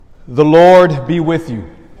The Lord be with you.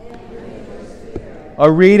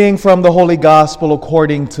 A reading from the Holy Gospel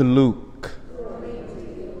according to Luke.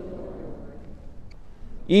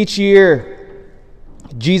 Each year,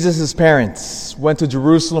 Jesus' parents went to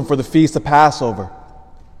Jerusalem for the feast of Passover.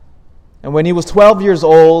 And when he was 12 years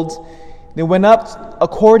old, they went up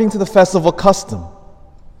according to the festival custom.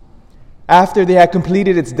 After they had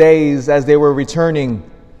completed its days as they were returning,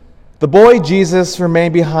 the boy Jesus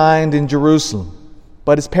remained behind in Jerusalem,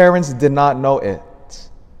 but his parents did not know it.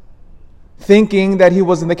 Thinking that he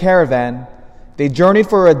was in the caravan, they journeyed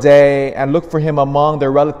for a day and looked for him among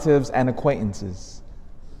their relatives and acquaintances.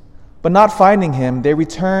 But not finding him, they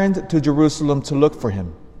returned to Jerusalem to look for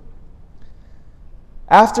him.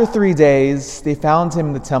 After 3 days, they found him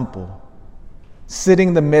in the temple, sitting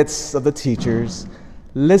in the midst of the teachers,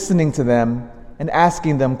 listening to them and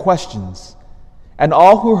asking them questions. And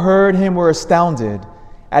all who heard him were astounded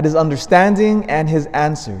at his understanding and his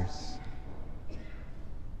answers.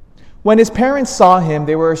 When his parents saw him,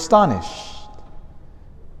 they were astonished.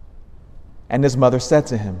 And his mother said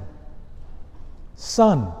to him,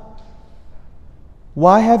 "Son,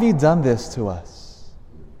 why have you done this to us?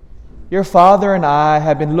 Your father and I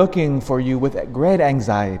have been looking for you with great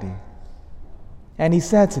anxiety." And he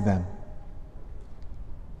said to them,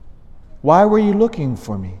 "Why were you looking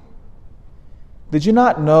for me? Did you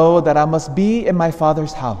not know that I must be in my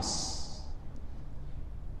Father's house?"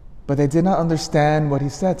 But they did not understand what he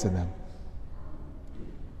said to them.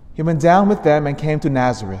 He went down with them and came to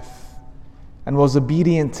Nazareth and was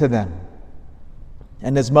obedient to them.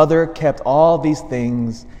 And his mother kept all these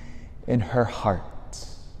things in her heart.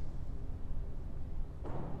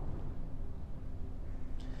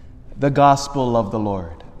 The Gospel of the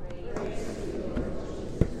Lord.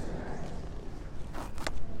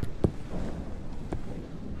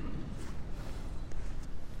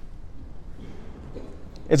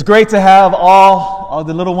 It's great to have all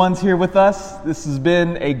the little ones here with us. This has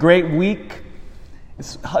been a great week.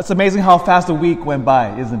 It's amazing how fast a week went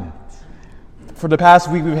by, isn't it? For the past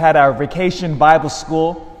week, we've had our vacation Bible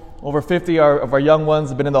school. Over 50 of our young ones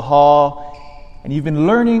have been in the hall. And you've been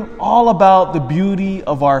learning all about the beauty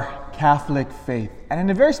of our Catholic faith. And in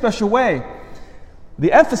a very special way,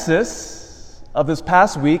 the emphasis of this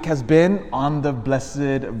past week has been on the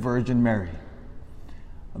Blessed Virgin Mary,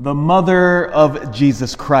 the mother of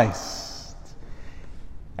Jesus Christ.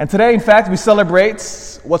 And today, in fact, we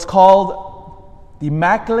celebrate what's called the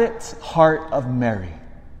Immaculate Heart of Mary.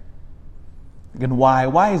 Again, why?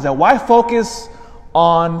 Why is that? Why focus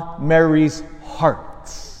on Mary's heart?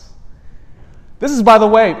 This is, by the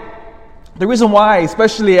way, the reason why,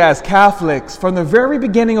 especially as Catholics, from the very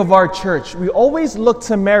beginning of our church, we always look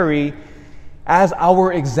to Mary as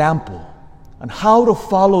our example on how to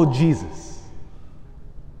follow Jesus.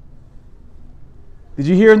 Did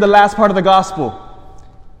you hear in the last part of the gospel?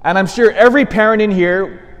 And I'm sure every parent in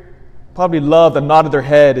here probably loved and nodded their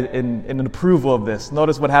head in approval of this.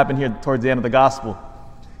 Notice what happened here towards the end of the gospel.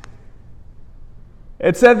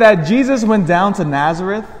 It said that Jesus went down to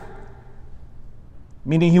Nazareth,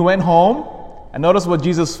 meaning he went home. And notice what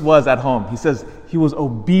Jesus was at home. He says he was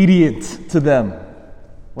obedient to them.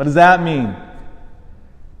 What does that mean?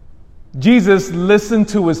 Jesus listened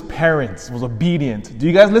to his parents, was obedient. Do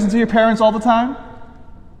you guys listen to your parents all the time?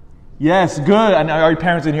 Yes, good. And our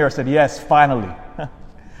parents in here said, yes, finally.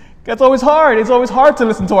 That's always hard. It's always hard to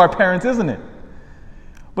listen to our parents, isn't it?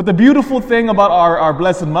 But the beautiful thing about our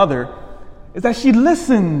Blessed Mother is that she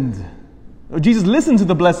listened. Or Jesus listened to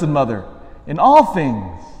the Blessed Mother in all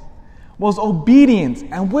things, was obedient,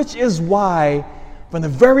 and which is why, from the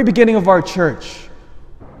very beginning of our church,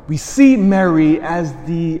 we see Mary as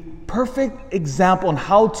the perfect example on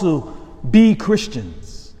how to be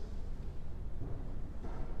Christians.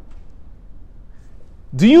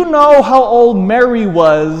 Do you know how old Mary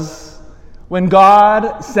was when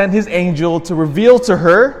God sent his angel to reveal to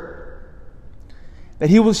her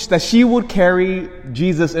that she would carry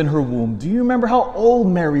Jesus in her womb? Do you remember how old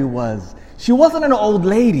Mary was? She wasn't an old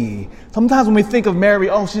lady. Sometimes when we think of Mary,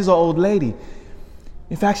 oh, she's an old lady.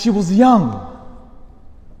 In fact, she was young.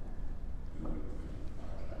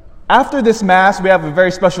 After this Mass, we have a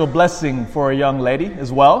very special blessing for a young lady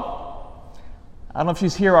as well. I don't know if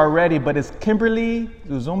she's here already, but is Kimberly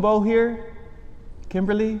Zumbo here?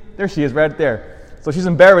 Kimberly? There she is, right there. So she's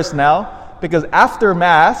embarrassed now because after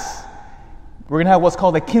Mass, we're going to have what's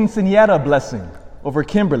called a quinceañera blessing over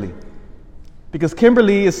Kimberly. Because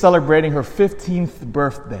Kimberly is celebrating her 15th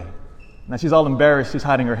birthday. Now she's all embarrassed, she's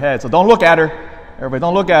hiding her head. So don't look at her. Everybody,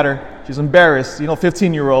 don't look at her. She's embarrassed.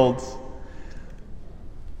 15-year-olds.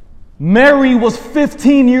 Mary was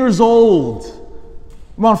 15 years old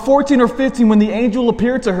Around 14 or 15, when the angel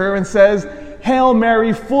appeared to her and says, "Hail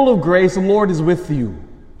Mary, full of grace, the Lord is with you."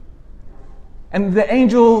 And the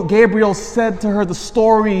angel Gabriel said to her the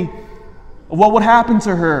story of what would happen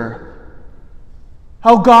to her.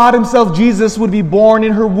 How God himself, Jesus, would be born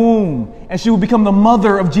in her womb, and she would become the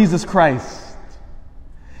mother of Jesus Christ.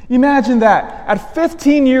 Imagine that. At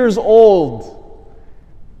 15 years old,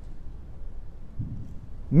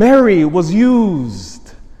 Mary was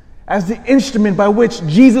used as the instrument by which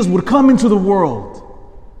Jesus would come into the world.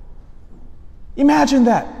 Imagine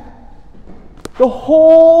that. The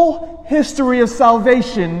whole history of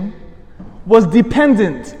salvation was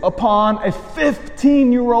dependent upon a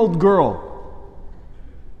 15-year-old girl.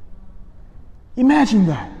 Imagine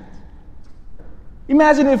that.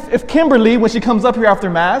 Imagine if Kimberly, when she comes up here after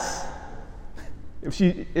Mass, if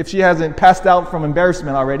she hasn't passed out from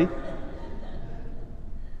embarrassment already,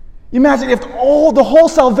 imagine if the whole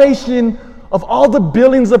salvation of all the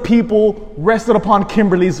billions of people rested upon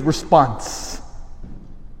Kimberly's response.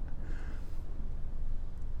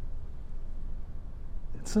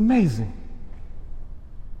 It's amazing.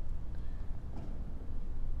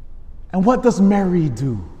 And what does Mary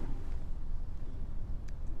do?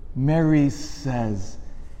 Mary says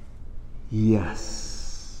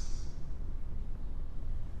yes.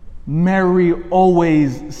 Mary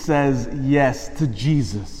always says yes to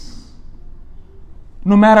Jesus.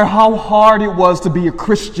 No matter how hard it was to be a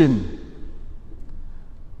Christian,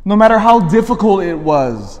 no matter how difficult it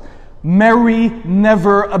was, Mary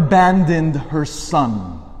never abandoned her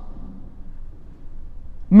son.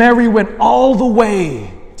 Mary went all the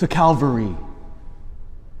way to Calvary.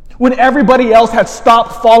 When everybody else had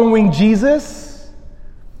stopped following Jesus,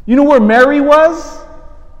 you know where Mary was?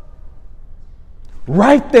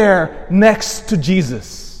 Right there next to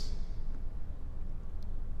Jesus.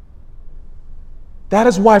 That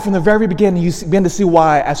is why from the very beginning you begin to see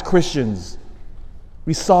why, as Christians,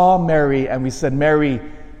 we saw Mary and we said, "Mary,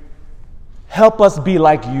 help us be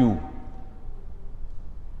like you."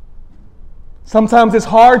 Sometimes it's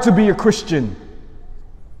hard to be a Christian.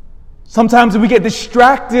 Sometimes we get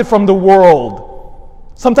distracted from the world.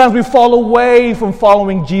 Sometimes we fall away from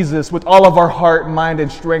following Jesus with all of our heart, mind,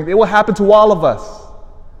 and strength. It will happen to all of us.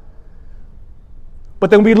 But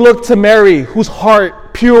then we look to Mary, whose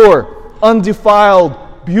heart, pure, undefiled,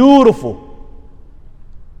 beautiful.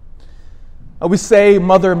 And we say,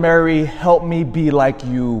 "Mother Mary, help me be like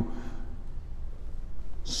you,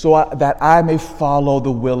 so that I may follow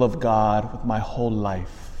the will of God with my whole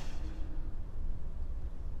life."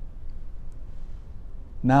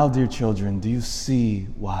 Now, dear children, do you see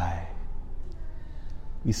why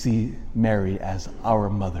we see Mary as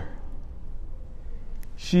our mother?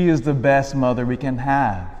 She is the best mother we can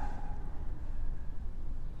have.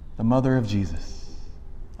 The mother of Jesus,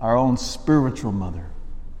 our own spiritual mother,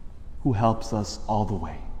 who helps us all the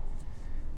way.